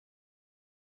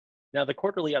Now, the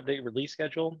quarterly update release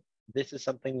schedule, this is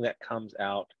something that comes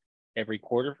out every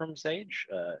quarter from Sage.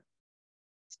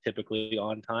 It's typically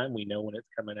on time. We know when it's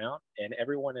coming out, and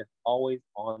everyone is always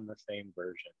on the same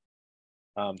version.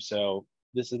 So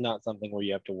this is not something where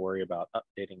you have to worry about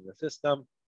updating the system.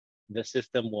 The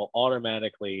system will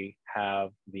automatically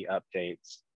have the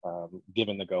updates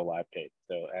given the go live date.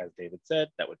 So as David said,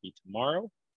 that would be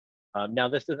tomorrow. Now,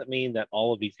 this doesn't mean that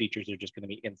all of these features are just going to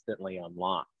be instantly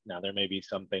unlocked. Now, there may be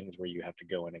some things where you have to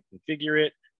go in and configure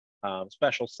it,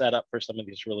 special setup for some of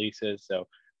these releases. So,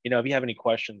 if you have any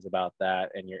questions about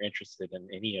that and you're interested in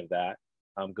any of that,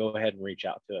 go ahead and reach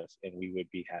out to us, and we would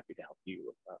be happy to help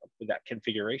you with that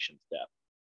configuration step.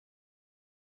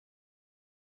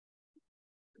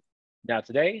 Now,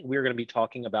 today, we're going to be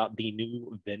talking about the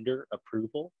new vendor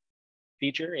approval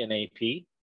feature in AP,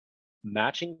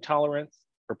 matching tolerance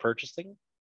for purchasing,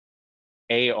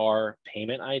 AR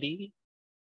payment ID,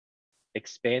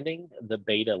 expanding the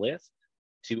beta list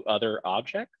to other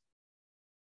objects,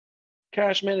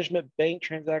 cash management bank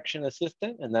transaction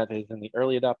assistant, and that is in the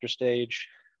early adopter stage,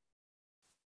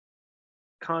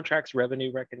 contracts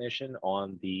revenue recognition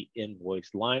on the invoice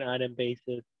line item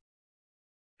basis,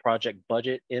 project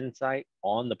budget insight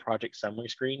on the project summary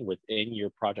screen within your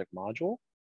project module,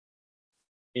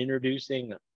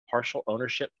 introducing partial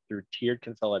ownership through tiered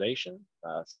consolidation,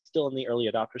 still in the early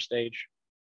adopter stage,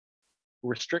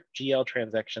 restrict GL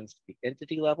transactions to the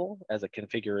entity level as a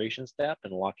configuration step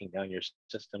and locking down your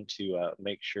system to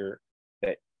make sure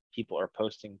that people are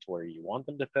posting to where you want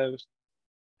them to post.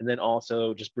 And then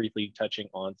also just briefly touching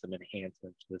on some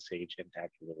enhancements to the Sage Intacct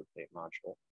real estate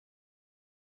module.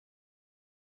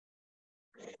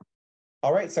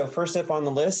 All right, so first up on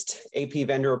the list, AP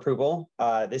vendor approval.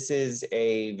 This is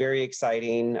a very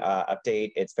exciting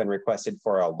update. It's been requested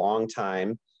for a long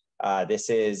time.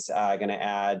 This is going to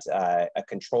add a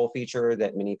control feature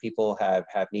that many people have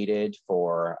needed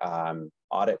for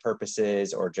audit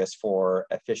purposes or just for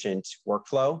efficient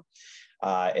workflow.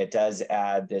 It does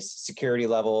add this security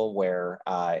level where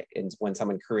when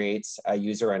someone creates a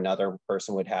user, another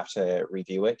person would have to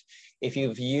review it. If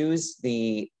you've used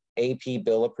the AP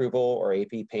bill approval or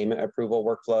AP payment approval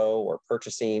workflow or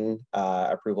purchasing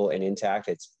approval in Intacct,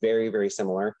 it's very, very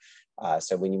similar.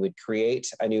 So when you would create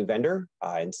a new vendor,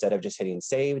 instead of just hitting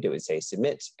saved, it would say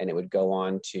submit, and it would go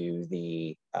on to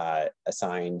the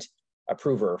assigned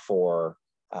approver for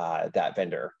that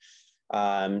vendor.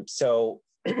 So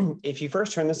if you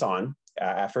first turn this on,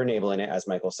 after enabling it, as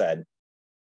Michael said,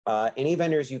 any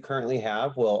vendors you currently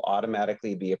have will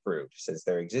automatically be approved. Since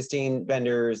they're existing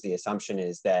vendors, the assumption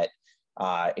is that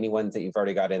any ones that you've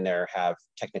already got in there have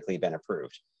technically been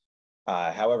approved.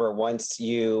 However, once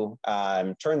you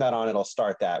turn that on, it'll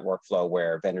start that workflow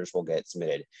where vendors will get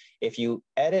submitted. If you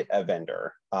edit a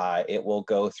vendor, it will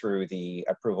go through the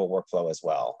approval workflow as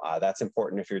well. That's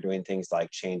important if you're doing things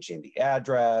like changing the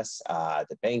address,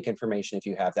 the bank information, if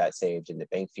you have that saved in the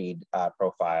bank feed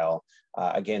profile.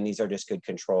 Again, these are just good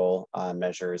control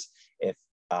measures. If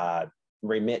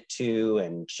remit to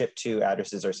and ship to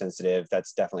addresses are sensitive,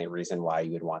 that's definitely a reason why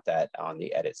you would want that on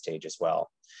the edit stage as well.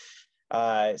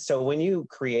 So when you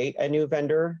create a new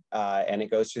vendor and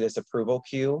it goes through this approval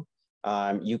queue,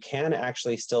 you can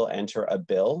actually still enter a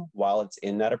bill while it's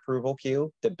in that approval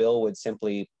queue. The bill would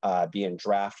simply be in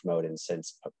draft mode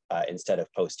instead of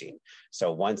posting.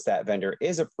 So once that vendor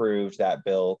is approved, that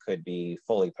bill could be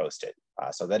fully posted.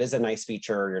 So that is a nice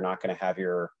feature. You're not going to have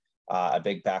a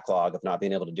big backlog of not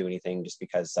being able to do anything just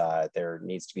because there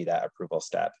needs to be that approval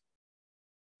step.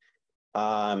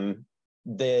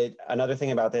 Another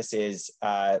thing about this is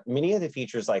many of the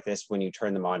features like this, when you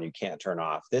turn them on, you can't turn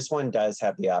off. This one does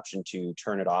have the option to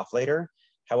turn it off later.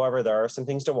 However, there are some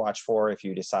things to watch for if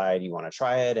you decide you want to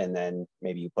try it and then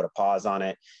maybe you put a pause on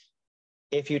it.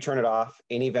 If you turn it off,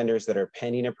 any vendors that are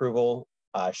pending approval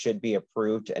should be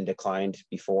approved and declined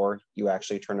before you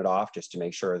actually turn it off, just to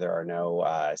make sure there are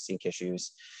no sync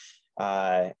issues.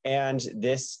 And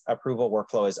this approval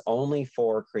workflow is only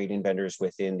for creating vendors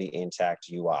within the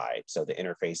Intacct UI, so the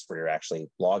interface where you're actually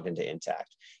logged into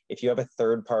Intacct. If you have a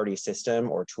third-party system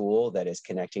or tool that is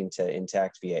connecting to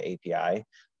Intacct via API,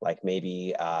 like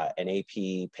maybe an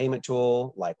AP payment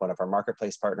tool, like one of our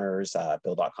marketplace partners,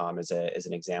 Bill.com is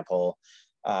an example,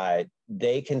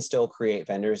 they can still create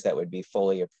vendors that would be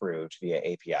fully approved via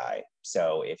API.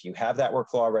 So if you have that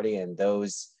workflow already and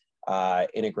those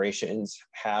integrations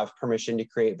have permission to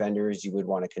create vendors, you would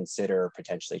want to consider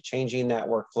potentially changing that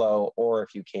workflow, or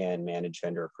if you can manage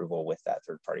vendor approval with that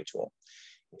third-party tool.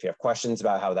 If you have questions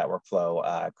about how that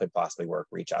workflow could possibly work,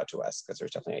 reach out to us because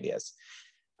there's definitely ideas.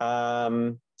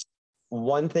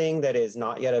 One thing that is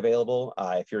not yet available,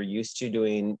 if you're used to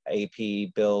doing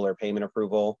AP bill or payment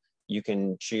approval, you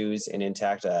can choose in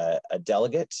Intacct a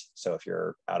delegate. So if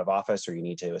you're out of office or you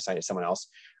need to assign it to someone else.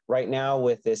 Right now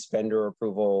with this vendor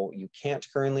approval, you can't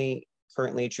currently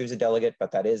choose a delegate,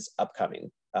 but that is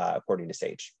upcoming according to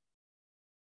Sage.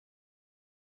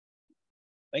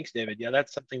 Thanks, David. Yeah,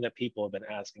 that's something that people have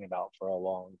been asking about for a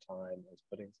long time, is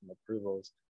putting some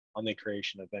approvals on the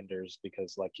creation of vendors,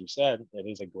 because like you said, it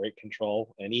is a great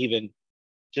control, and even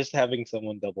just having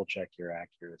someone double check your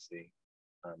accuracy.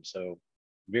 So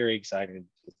very excited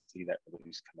to see that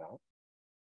release come out.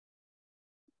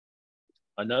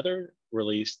 Another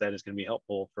release that is going to be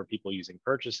helpful for people using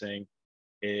purchasing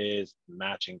is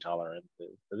matching tolerances.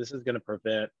 So this is going to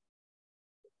prevent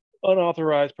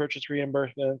unauthorized purchase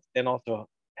reimbursements and also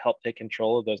help take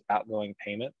control of those outgoing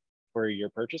payments for your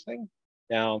purchasing.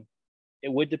 Now,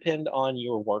 it would depend on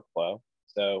your workflow.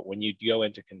 So when you go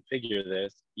in to configure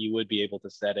this, you would be able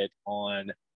to set it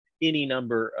on any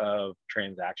number of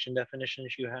transaction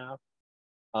definitions you have.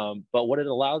 But what it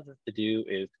allows us to do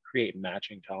is create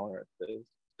matching tolerances.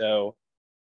 So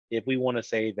if we want to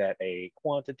say that a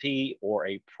quantity or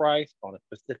a price on a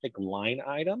specific line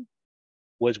item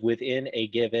was within a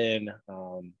given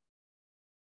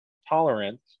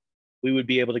tolerance, we would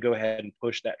be able to go ahead and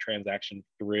push that transaction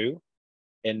through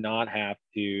and not have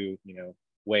to,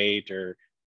 wait or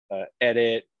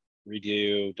edit,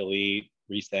 redo, delete,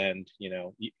 resend,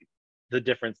 the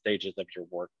different stages of your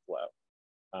workflow.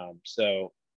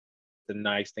 So it's a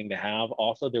nice thing to have.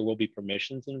 Also, there will be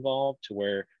permissions involved to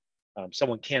where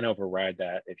someone can override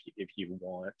that if you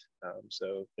want.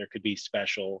 So there could be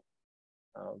special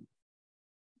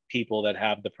people that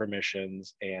have the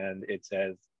permissions, and it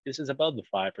says this is above the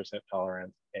 5%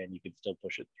 tolerance, and you can still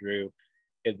push it through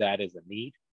if that is a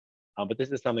need. But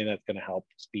this is something that's going to help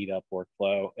speed up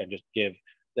workflow and just give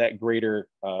that greater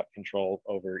control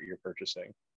over your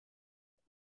purchasing.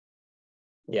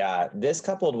 Yeah, this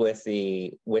coupled with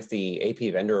the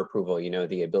AP vendor approval,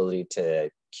 the ability to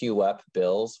queue up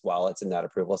bills while it's in that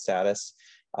approval status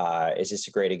is just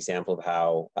a great example of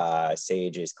how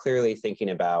Sage is clearly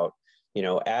thinking about,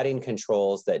 adding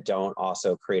controls that don't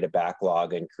also create a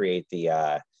backlog and create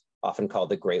the often called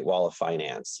the Great Wall of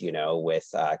Finance, with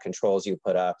controls you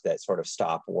put up that sort of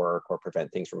stop work or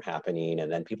prevent things from happening.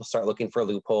 And then people start looking for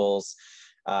loopholes.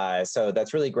 So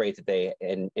that's really great that they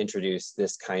introduce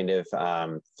this kind of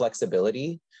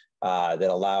flexibility that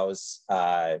allows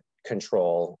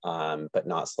control, but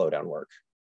not slow down work.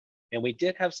 And we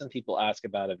did have some people ask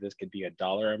about if this could be a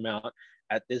dollar amount.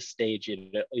 At this stage,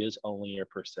 it is only a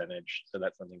percentage. So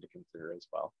that's something to consider as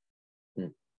well.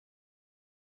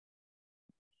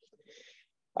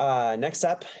 Next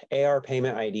up, AR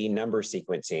payment ID number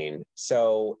sequencing.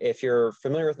 So if you're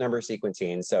familiar with number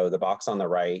sequencing, so the box on the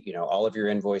right, all of your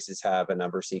invoices have a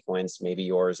number sequence. Maybe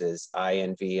yours is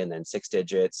INV and then 6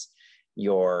 digits.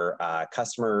 Your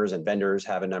customers and vendors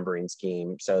have a numbering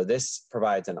scheme. So this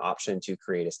provides an option to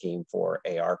create a scheme for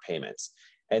AR payments.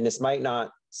 And this might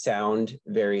not sound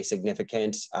very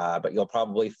significant, but you'll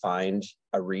probably find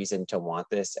a reason to want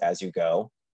this as you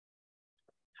go.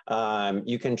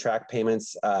 You can track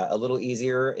payments a little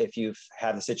easier if you've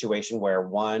had a situation where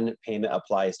one payment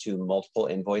applies to multiple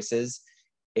invoices.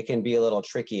 It can be a little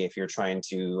tricky if you're trying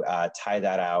to tie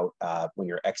that out when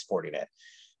you're exporting it.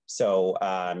 So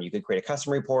you could create a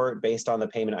custom report based on the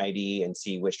payment ID and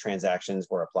see which transactions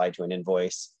were applied to an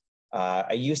invoice.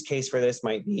 A use case for this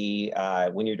might be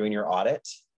when you're doing your audit,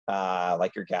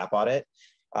 like your GAAP audit.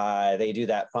 They do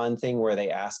that fun thing where they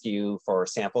ask you for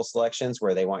sample selections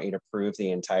where they want you to prove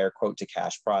the entire quote to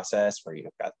cash process, where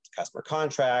you've got customer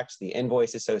contracts, the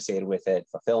invoice associated with it,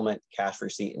 fulfillment, cash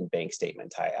receipt, and bank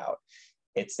statement tie out.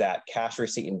 It's that cash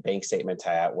receipt and bank statement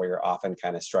tie out where you're often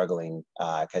kind of struggling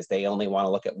because they only want to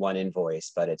look at one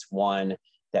invoice, but it's one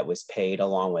that was paid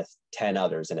along with 10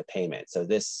 others in a payment. So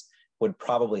this would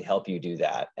probably help you do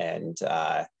that. And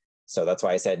so that's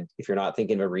why I said, if you're not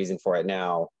thinking of a reason for it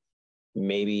now,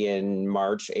 maybe in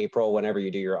March, April, whenever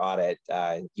you do your audit,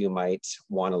 you might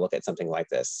want to look at something like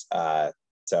this.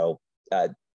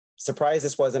 Surprised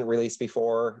this wasn't released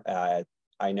before.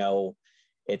 I know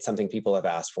it's something people have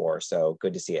asked for, so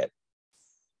good to see it.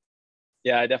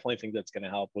 Yeah, I definitely think that's going to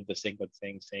help with the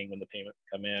sequencing, seeing when the payments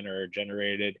come in or are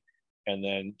generated, and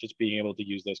then just being able to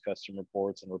use those custom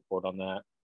reports and report on that.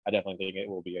 I definitely think it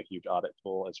will be a huge audit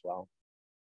tool as well.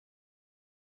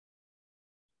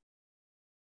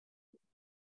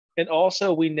 And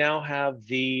also, we now have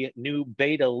the new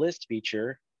beta list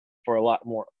feature for a lot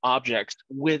more objects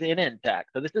within Intacct.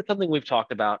 So this is something we've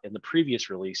talked about in the previous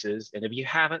releases. And if you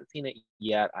haven't seen it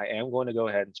yet, I am going to go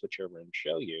ahead and switch over and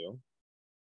show you.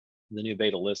 the new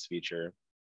beta list feature.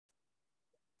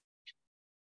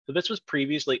 So this was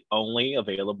previously only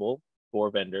available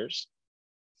for vendors.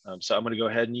 So I'm going to go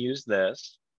ahead and use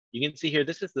this. You can see here,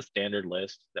 this is the standard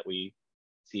list that we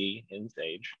see in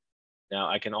Sage. Now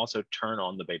I can also turn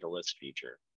on the beta list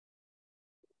feature.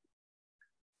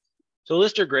 So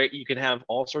lists are great. You can have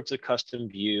all sorts of custom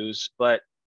views, but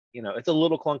it's a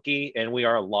little clunky, and we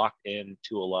are locked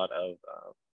into a lot of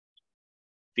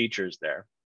features there.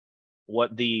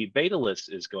 What the beta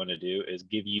list is going to do is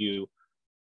give you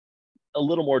a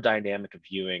little more dynamic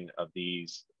viewing of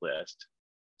these lists.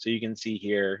 So you can see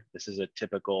here, this is a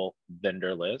typical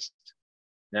vendor list.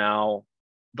 Now,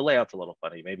 the layout's a little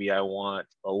funny. Maybe I want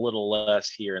a little less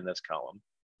here in this column.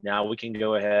 Now we can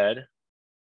go ahead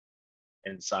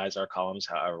and size our columns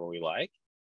however we like.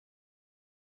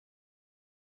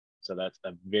 So that's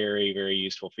a very, very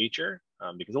useful feature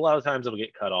because a lot of times it'll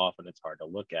get cut off and it's hard to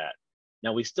look at.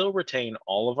 Now we still retain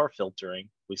all of our filtering.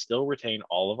 We still retain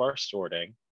all of our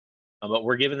sorting, but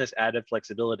we're given this added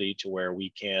flexibility to where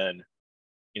we can,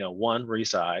 one,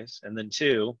 resize, and then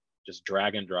two, just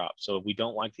drag and drop. So if we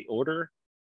don't like the order,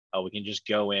 we can just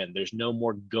go in. There's no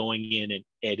more going in and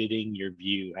editing your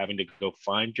view, having to go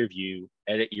find your view,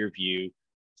 edit your view,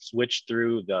 switch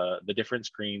through the different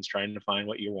screens, trying to find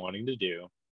what you're wanting to do.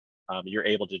 You're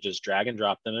able to just drag and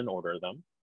drop them and order them.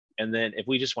 And then if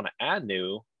we just want to add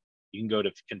new, you can go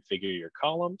to configure your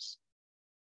columns.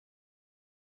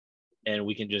 And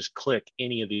we can just click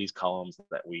any of these columns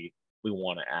that we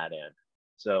want to add in.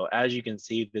 So as you can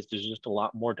see, this is just a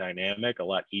lot more dynamic, a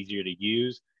lot easier to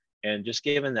use. And just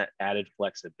given that added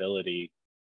flexibility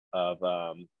of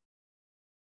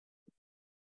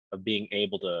being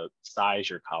able to size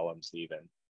your columns even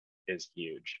is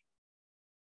huge.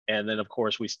 And then of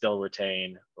course, we still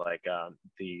retain like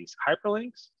these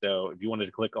hyperlinks. So if you wanted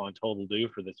to click on total due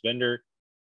for this vendor,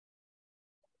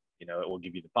 it will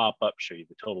give you the pop-up, show you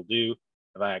the total due.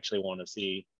 If I actually want to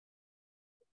see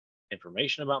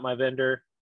information about my vendor,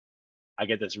 I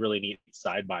get this really neat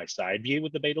side-by-side view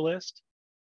with the beta list.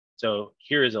 So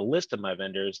here is a list of my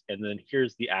vendors, and then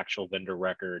here's the actual vendor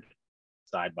record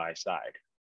side by side.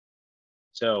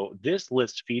 So this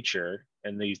list feature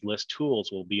and these list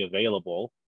tools will be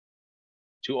available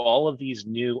to all of these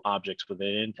new objects within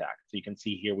Intacct. So you can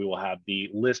see here we will have the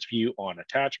list view on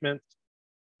attachments,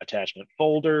 attachment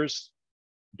folders,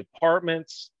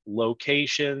 departments,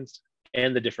 locations,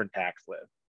 and the different tax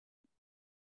lists.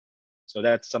 So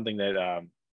that's something that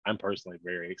I'm personally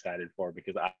very excited for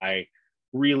because I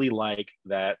really like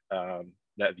that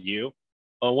that view.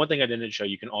 One thing I didn't show,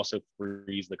 you can also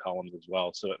freeze the columns as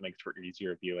well, so it makes for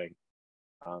easier viewing.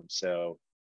 So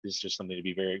this is just something to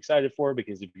be very excited for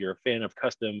because if you're a fan of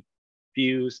custom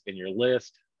views in your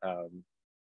list,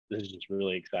 this is just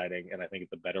really exciting, and I think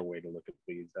it's a better way to look at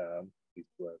these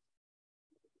lists.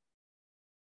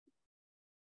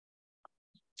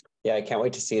 Yeah, I can't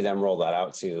wait to see them roll that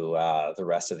out to the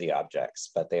rest of the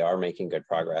objects, but they are making good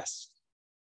progress.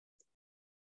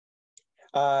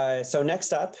 So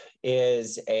next up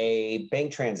is a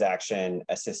bank transaction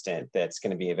assistant that's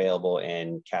going to be available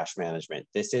in cash management.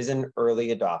 This is an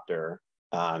early adopter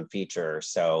feature,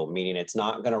 so meaning it's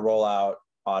not going to roll out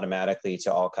automatically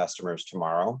to all customers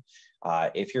tomorrow.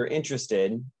 If you're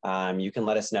interested, you can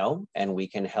let us know and we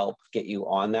can help get you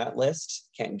on that list.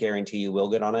 Can't guarantee you will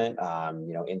get on it.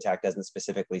 Intacct doesn't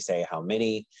specifically say how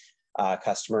many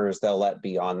customers they'll let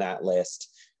be on that list.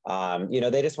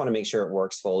 They just want to make sure it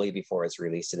works fully before it's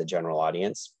released to the general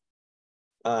audience.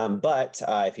 But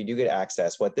if you do get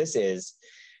access, what this is,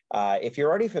 if you're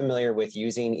already familiar with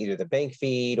using either the bank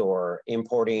feed or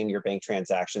importing your bank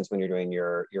transactions when you're doing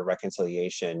your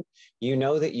reconciliation, you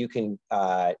know that you can,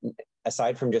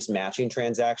 aside from just matching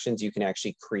transactions, you can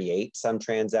actually create some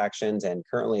transactions. And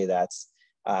currently that's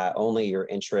only your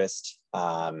interest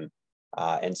and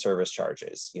service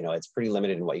charges. It's pretty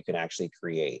limited in what you can actually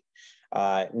create.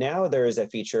 Now there's a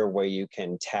feature where you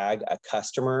can tag a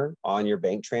customer on your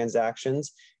bank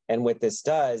transactions. And what this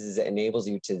does is it enables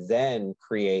you to then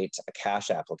create a cash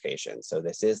application. So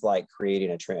this is like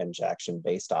creating a transaction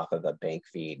based off of a bank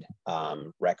feed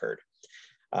record.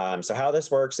 So how this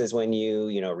works is when you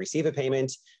receive a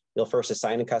payment, you'll first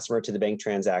assign a customer to the bank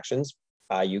transactions.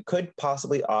 You could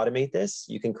possibly automate this.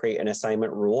 You can create an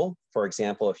assignment rule. For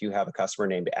example, if you have a customer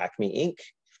named Acme Inc.,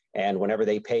 and whenever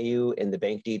they pay you in the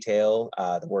bank detail,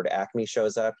 the word Acme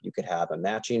shows up, you could have a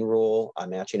matching rule, a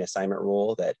matching assignment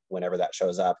rule that whenever that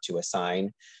shows up to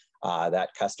assign that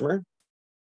customer.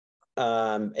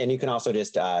 And you can also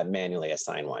just manually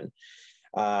assign one.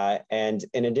 And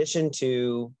in addition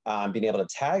to being able to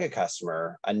tag a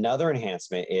customer, another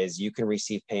enhancement is you can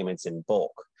receive payments in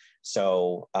bulk.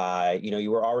 So,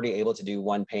 you were already able to do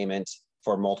one payment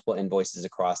for multiple invoices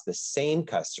across the same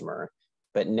customer,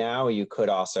 but now you could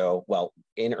also, well,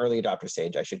 in early adopter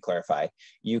stage, I should clarify,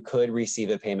 you could receive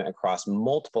a payment across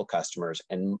multiple customers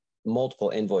and multiple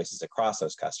invoices across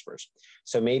those customers.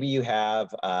 So maybe you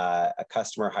have a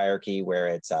customer hierarchy where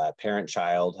it's a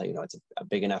parent-child, it's a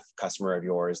big enough customer of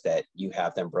yours that you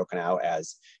have them broken out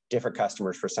as different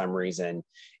customers for some reason,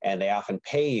 and they often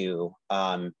pay you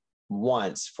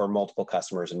once for multiple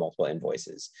customers and multiple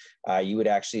invoices. You would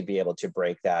actually be able to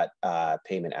break that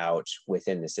payment out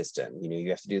within the system. You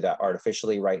have to do that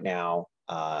artificially right now.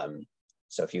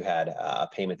 So if you had a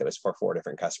payment that was for 4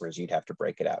 different customers, you'd have to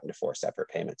break it out into 4 separate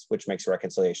payments, which makes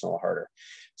reconciliation a little harder.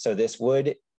 So this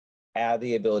would add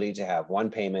the ability to have one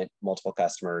payment, multiple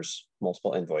customers,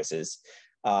 multiple invoices.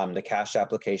 The cash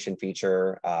application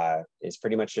feature is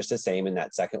pretty much just the same in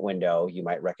that second window. You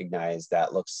might recognize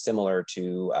that looks similar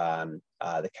to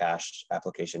the cash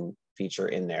application feature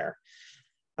in there.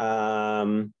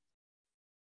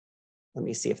 Let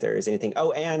me see if there is anything.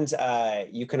 Oh, and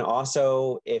you can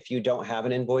also, if you don't have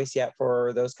an invoice yet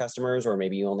for those customers, or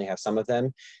maybe you only have some of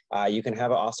them, you can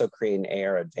have it also create an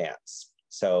AR advance.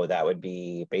 So that would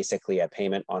be basically a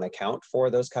payment on account for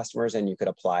those customers, and you could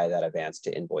apply that advance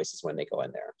to invoices when they go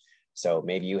in there. So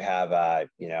maybe you have a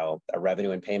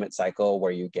revenue and payment cycle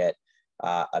where you get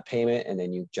a payment and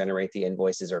then you generate the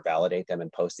invoices or validate them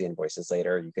and post the invoices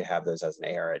later. You could have those as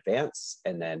an AR advance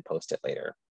and then post it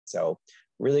later. So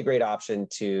really great option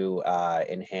to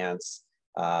enhance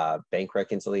bank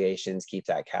reconciliations, keep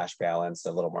that cash balance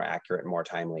a little more accurate and more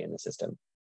timely in the system.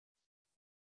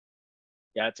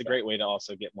 Yeah, it's a great way to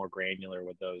also get more granular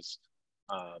with those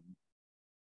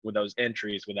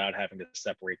entries without having to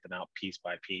separate them out piece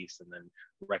by piece and then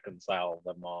reconcile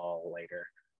them all later.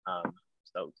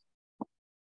 So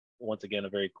once again, a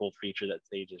very cool feature that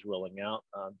Sage is rolling out.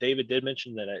 David did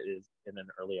mention that it is in an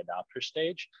early adopter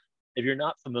stage. If you're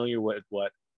not familiar with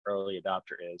what early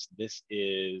adopter is, this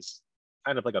is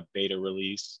kind of like a beta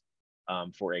release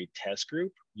for a test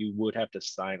group. You would have to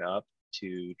sign up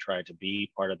to try to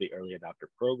be part of the early adopter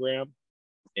program.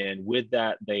 And with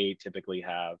that, they typically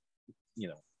have,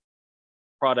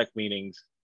 product meetings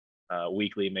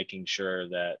weekly, making sure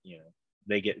that,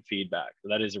 they get feedback. So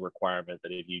that is a requirement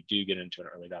that if you do get into an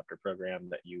early adopter program,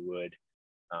 that you would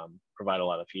provide a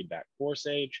lot of feedback for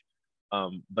Sage.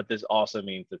 But this also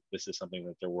means that this is something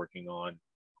that they're working on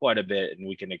quite a bit, and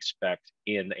we can expect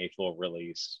in a full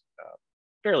release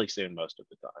fairly soon most of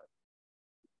the time.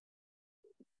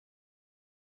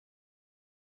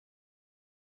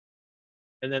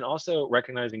 And then also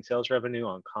recognizing sales revenue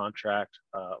on contract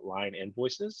line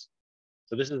invoices.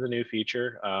 So this is a new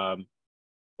feature.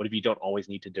 What if you don't always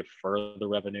need to defer the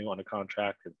revenue on a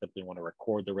contract and simply want to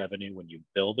record the revenue when you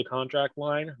bill the contract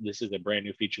line? This is a brand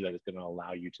new feature that is going to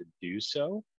allow you to do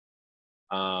so.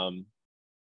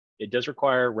 It does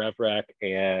require RevRec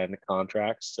and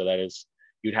contracts. So that is,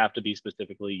 you'd have to be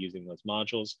specifically using those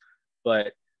modules.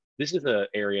 But this is an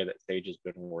area that Sage has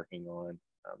been working on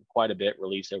quite a bit,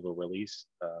 release over release,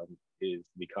 is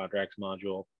the contracts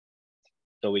module.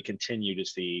 So we continue to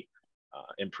see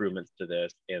improvements to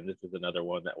this, and this is another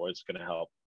one that was going to help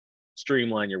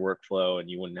streamline your workflow, and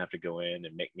you wouldn't have to go in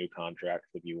and make new contracts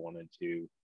if you wanted to,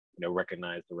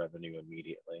 recognize the revenue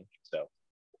immediately. So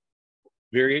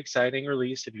very exciting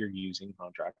release if you're using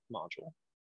contract module.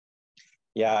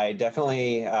 Yeah, I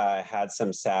definitely had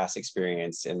some SaaS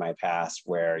experience in my past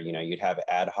where, you'd have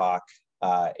ad hoc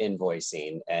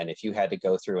invoicing, and if you had to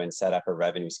go through and set up a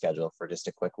revenue schedule for just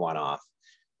a quick one-off,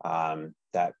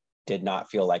 that did not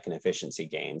feel like an efficiency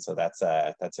gain. So that's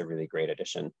a really great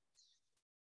addition.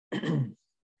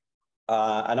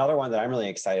 Another one that I'm really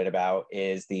excited about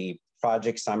is the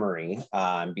project summary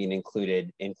being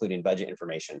included, including budget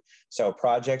information. So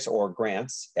projects or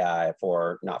grants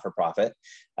for not-for-profit,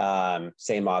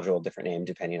 same module, different name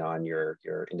depending on your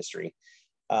industry.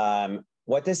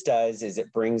 What this does is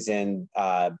it brings in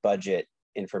budget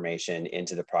information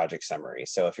into the project summary.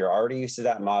 So if you're already used to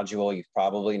that module, you've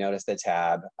probably noticed the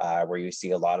tab where you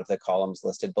see a lot of the columns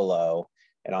listed below.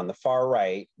 And on the far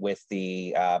right with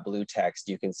the blue text,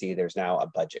 you can see there's now a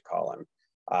budget column.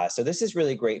 So this is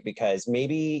really great because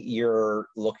maybe you're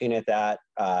looking at that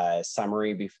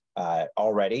summary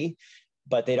already,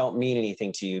 but they don't mean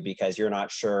anything to you because you're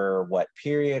not sure what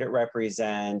period it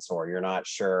represents, or you're not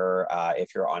sure if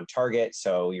you're on target.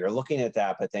 So you're looking at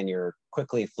that, but then you're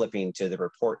quickly flipping to the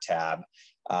report tab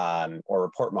or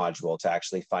report module to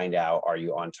actually find out, are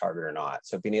you on target or not?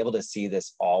 So being able to see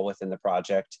this all within the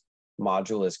project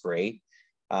module is great.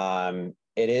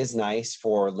 It is nice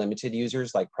for limited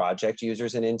users like project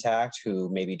users in Intacct who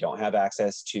maybe don't have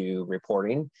access to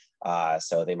reporting.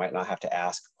 So they might not have to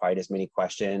ask quite as many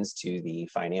questions to the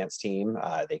finance team.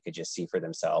 They could just see for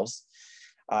themselves.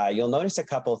 You'll notice a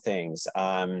couple things.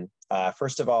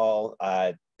 First of all,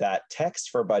 that text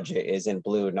for budget is in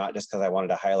blue, not just because I wanted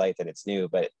to highlight that it's new,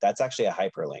 but that's actually a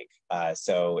hyperlink.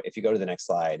 So if you go to the next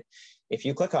slide, if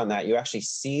you click on that, you actually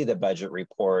see the budget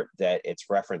report that it's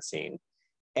referencing.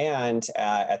 And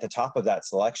at the top of that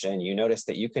selection, you notice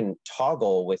that you can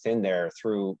toggle within there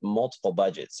through multiple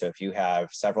budgets. So if you have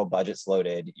several budgets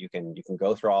loaded, you can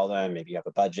go through all of them. Maybe you have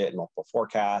a budget, multiple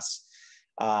forecasts,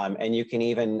 and you can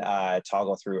even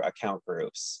toggle through account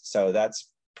groups. So that's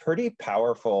pretty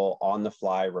powerful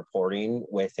on-the-fly reporting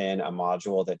within a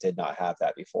module that did not have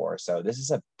that before. So this is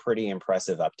a pretty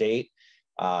impressive update.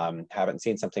 Haven't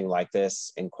seen something like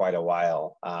this in quite a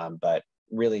while, but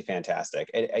really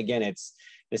fantastic. Again, it's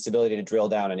this ability to drill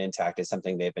down in Intacct is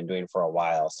something they've been doing for a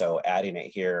while. So adding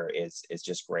it here is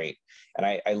just great. And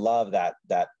I love that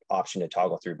option to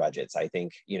toggle through budgets. I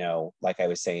think, you know, like I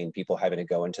was saying, people having to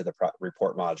go into the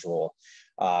report module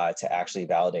to actually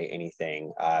validate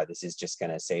anything. This is just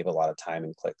going to save a lot of time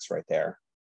and clicks right there.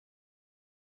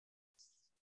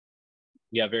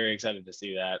 Yeah, very excited to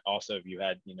see that. Also, if you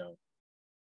had, you know,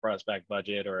 prospect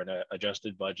budget or an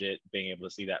adjusted budget, being able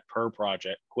to see that per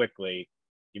project quickly,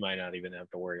 you might not even have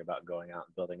to worry about going out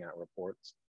and building out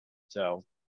reports. So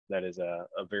that is a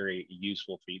very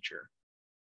useful feature.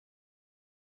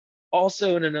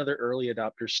 Also, in another early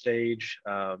adopter stage,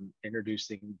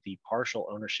 introducing the partial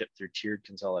ownership through tiered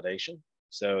consolidation.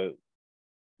 So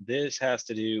this has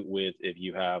to do with if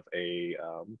you have a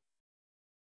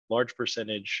large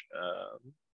percentage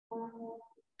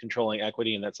controlling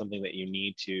equity, and that's something that you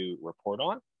need to report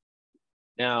on.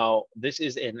 Now, this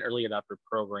is an early adopter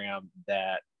program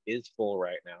that is full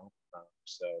right now,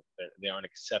 so they aren't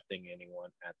accepting anyone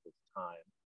at this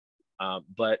time.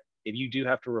 But if you do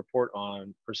have to report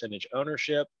on percentage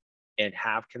ownership and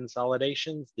have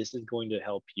consolidations, this is going to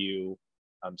help you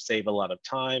save a lot of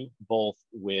time, both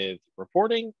with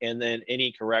reporting and then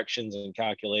any corrections and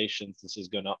calculations. This is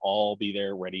going to all be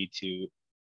there ready to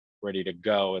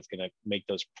go. It's going to make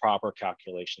those proper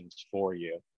calculations for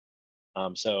you.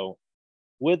 So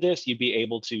with this, you'd be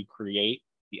able to create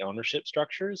the ownership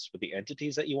structures with the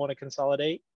entities that you want to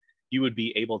consolidate. You would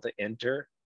be able to enter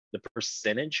the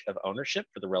percentage of ownership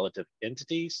for the relevant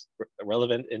entities.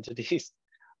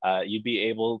 You'd be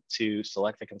able to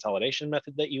select the consolidation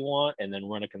method that you want and then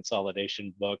run a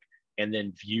consolidation book and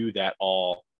then view that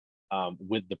all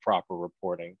with the proper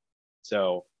reporting.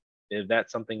 So if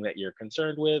that's something that you're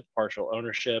concerned with, partial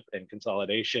ownership and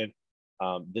consolidation,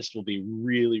 this will be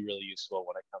really, really useful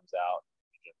when it comes out.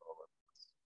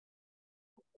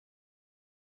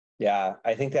 Yeah,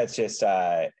 I think that's just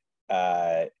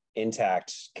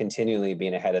Intacct continually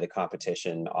being ahead of the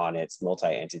competition on its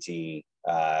multi-entity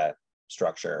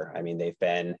structure. I mean,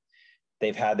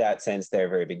 they've had that since their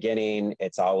very beginning.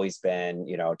 It's always been,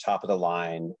 you know, top of the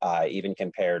line, even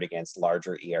compared against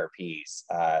larger ERPs.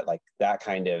 Like that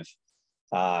kind of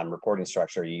reporting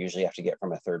structure, you usually have to get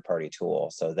from a third-party tool.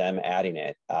 So them adding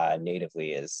it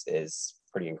natively is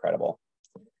pretty incredible.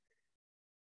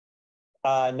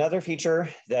 Another feature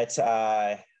that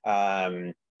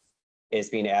is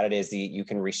being added is you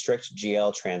can restrict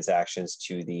GL transactions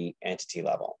to the entity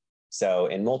level. So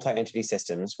in multi-entity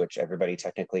systems, which everybody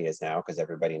technically is now, because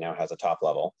everybody now has a top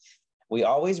level, we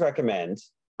always recommend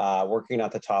working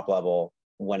at the top level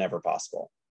whenever possible.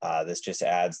 This just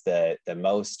adds the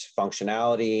most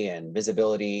functionality and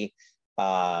visibility.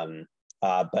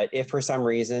 But if for some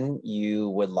reason you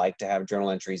would like to have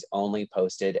journal entries only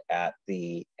posted at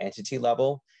the entity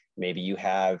level, maybe you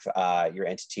have your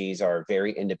entities are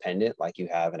very independent, like you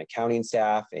have an accounting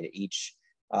staff in each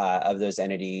of those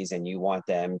entities, and you want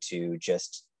them to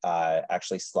just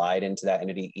actually slide into that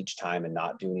entity each time and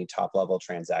not do any top level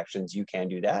transactions, you can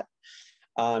do that.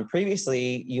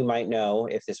 Previously, you might know,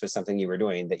 if this was something you were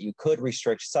doing, that you could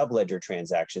restrict subledger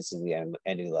transactions to the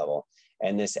entity level.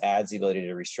 And this adds the ability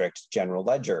to restrict general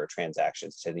ledger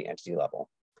transactions to the entity level.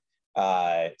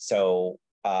 So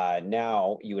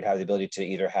now you would have the ability to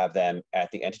either have them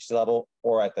at the entity level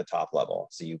or at the top level.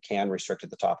 So you can restrict at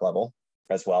the top level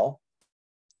as well.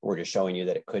 We're just showing you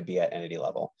that it could be at entity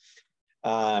level.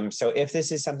 So if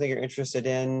this is something you're interested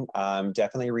in,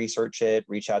 definitely research it,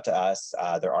 reach out to us.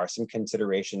 There are some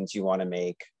considerations you want to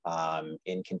make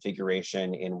in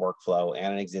configuration, in workflow,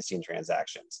 and in existing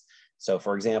transactions. So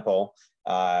for example,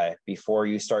 before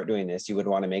you start doing this, you would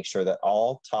want to make sure that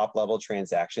all top level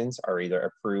transactions are either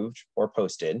approved or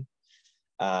posted.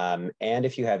 And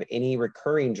if you have any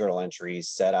recurring journal entries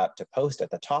set up to post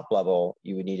at the top level,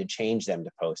 you would need to change them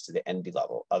to post to the ND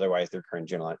level. Otherwise, the recurring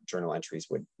journal entries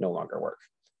would no longer work.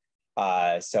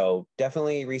 So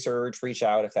definitely reach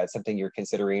out if that's something you're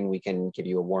considering. We can give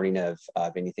you a warning of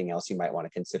anything else you might want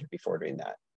to consider before doing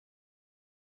that.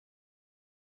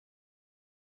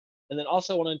 And then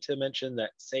also wanted to mention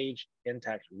that Sage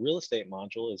Intacct real estate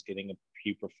module is getting a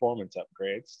few performance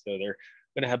upgrades. So they're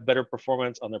going to have better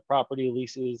performance on their property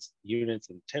leases,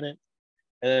 units, and tenants.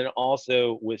 And then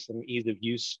also with some ease of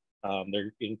use,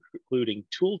 they're including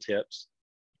tooltips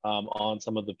on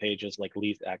some of the pages like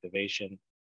lease activation,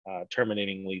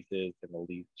 terminating leases, and the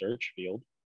lease search field.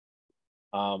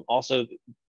 Also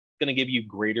going to give you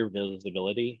greater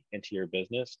visibility into your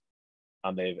business.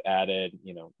 They've added,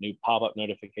 new pop-up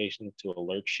notifications to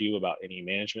alert you about any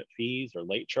management fees or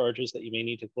late charges that you may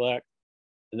need to collect.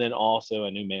 And then also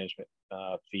a new management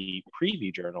fee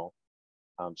preview journal.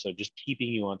 So just keeping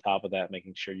you on top of that,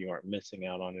 making sure you aren't missing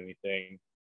out on anything.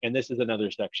 And this is another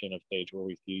section of Sage where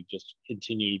we see just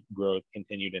continued growth,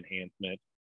 continued enhancement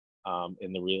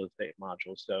in the real estate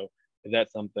module. So if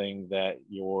that's something that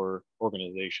your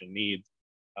organization needs,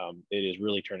 it is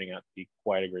really turning out to be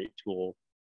quite a great tool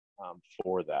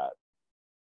for that.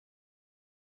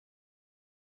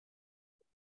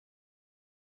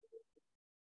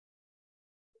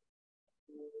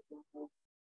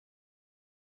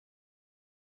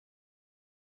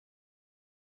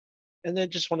 And then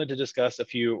just wanted to discuss a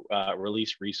few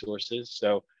release resources.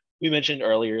 So we mentioned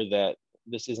earlier that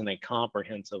this isn't a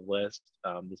comprehensive list.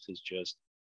 This is just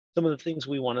some of the things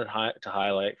we wanted to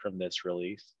highlight from this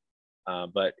release.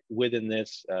 But within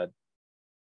this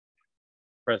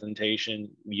presentation,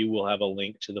 you will have a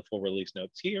link to the full release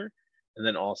notes here, and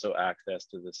then also access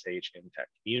to the Sage Intacct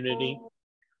community.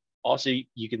 Also,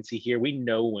 you can see here, we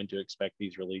know when to expect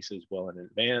these releases well in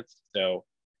advance. So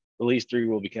release 3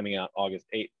 will be coming out August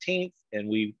 18th, and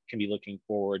we can be looking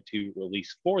forward to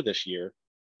release 4 this year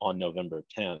on November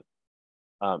 10th.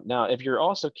 Now, if you're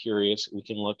also curious, we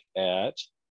can look at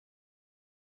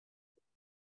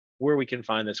where we can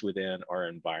find this within our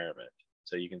environment.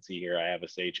 So you can see here, I have a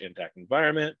Sage Intacct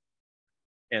environment,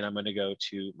 and I'm going to go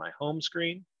to my home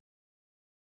screen.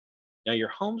 Now, your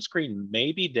home screen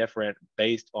may be different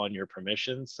based on your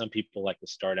permissions. Some people like to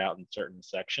start out in certain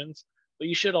sections, but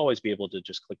you should always be able to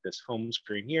just click this home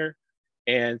screen here.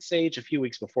 And Sage, a few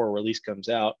weeks before a release comes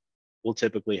out, will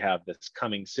typically have this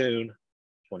coming soon,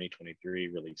 2023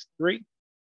 release 3.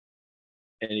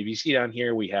 And if you see down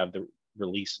here, we have the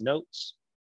release notes.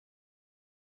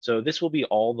 So this will be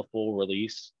all the full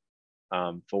release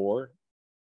for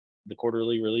the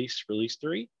quarterly release, release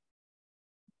 3.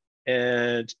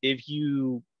 And if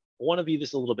you want to view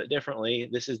this a little bit differently,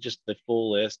 this is just the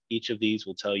full list. Each of these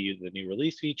will tell you the new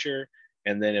release feature,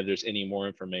 and then if there's any more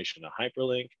information, a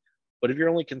hyperlink. But if you're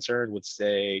only concerned with,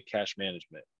 say, cash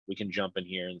management, we can jump in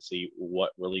here and see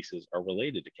what releases are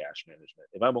related to cash management.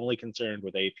 If I'm only concerned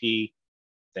with AP,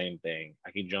 same thing.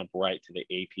 I can jump right to the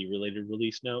AP related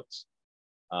release notes.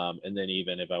 And then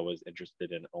even if I was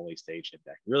interested in only Sage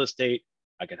Intacct real estate,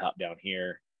 I could hop down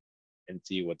here and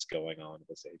see what's going on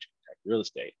with Sage Intacct real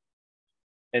estate.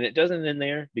 And it doesn't end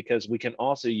there, because we can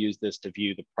also use this to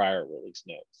view the prior release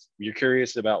notes. If you're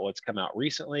curious about what's come out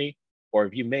recently, or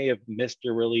if you may have missed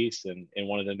a release and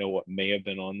wanted to know what may have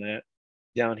been on that,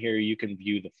 down here you can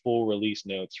view the full release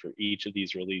notes for each of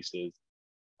these releases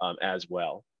as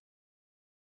well.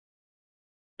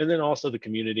 And then also the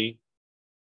community.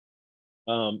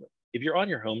 If you're on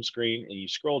your home screen and you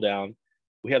scroll down,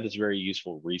 we have this very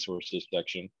useful resources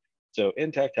section. So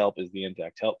Intacct Help is the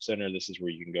Intacct Help Center. This is where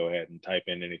you can go ahead and type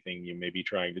in anything you may be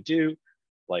trying to do,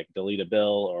 like delete a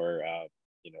bill or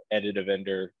edit a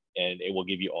vendor, and it will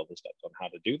give you all the steps on how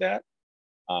to do that.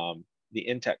 The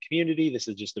Intacct community, this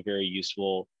is just a very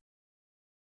useful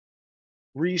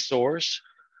resource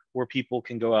where people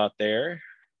can go out there.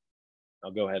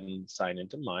 I'll go ahead and sign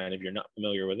into mine if you're not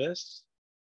familiar with this.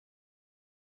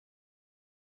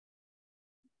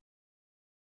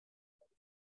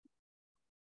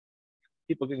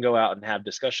 People can go out and have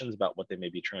discussions about what they may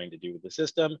be trying to do with the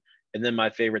system. And then my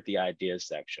favorite, the ideas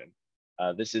section.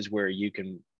 This is where you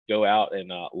can go out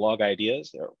and log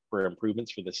ideas for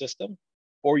improvements for the system,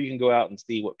 or you can go out and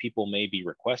see what people may be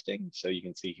requesting. So you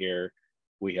can see here,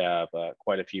 we have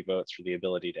quite a few votes for the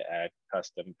ability to add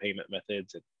custom payment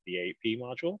methods in the AP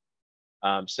module.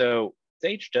 So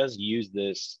Sage does use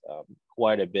this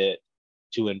quite a bit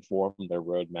to inform their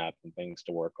roadmap and things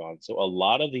to work on. So a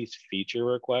lot of these feature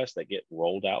requests that get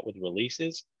rolled out with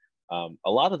releases, a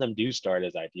lot of them do start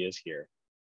as ideas here.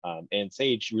 And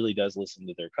Sage really does listen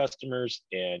to their customers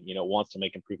and wants to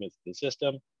make improvements to the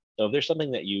system. So if there's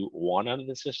something that you want out of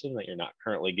the system that you're not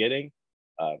currently getting,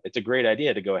 it's a great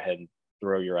idea to go ahead and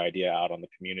throw your idea out on the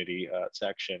community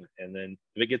section. And then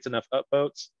if it gets enough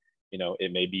upvotes,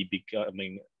 it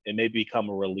may become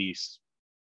a release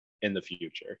in the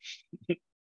future.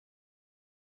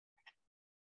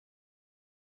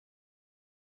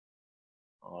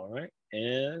 All right,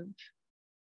 and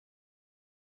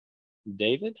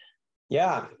David?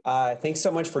 Yeah, thanks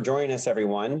so much for joining us,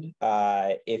 everyone.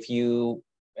 If you,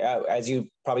 as you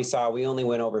probably saw, we only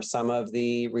went over some of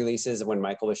the releases when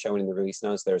Michael was showing the release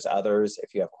notes. There's others.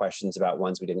 If you have questions about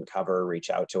ones we didn't cover, reach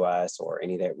out to us, or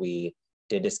any that we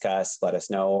did discuss, let us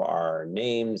know. Our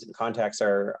names and contact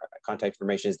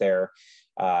information is there.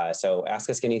 So ask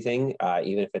us anything,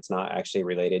 even if it's not actually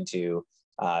related to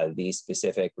these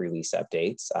specific release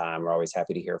updates. We're always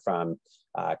happy to hear from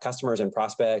customers and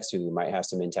prospects who might have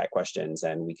some Intacct questions,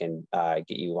 and we can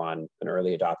get you on an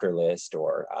early adopter list,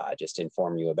 or just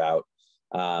inform you about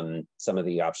some of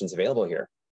the options available here.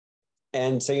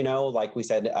 And so, like we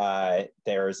said,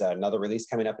 there's another release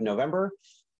coming up in November.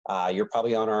 You're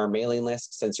probably on our mailing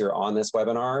list since you're on this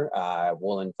webinar.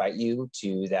 We'll invite you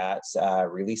to that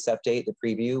release update, the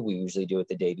preview. We usually do it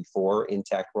the day before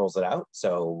Intacct rolls it out.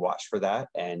 So watch for that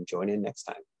and join in next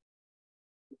time.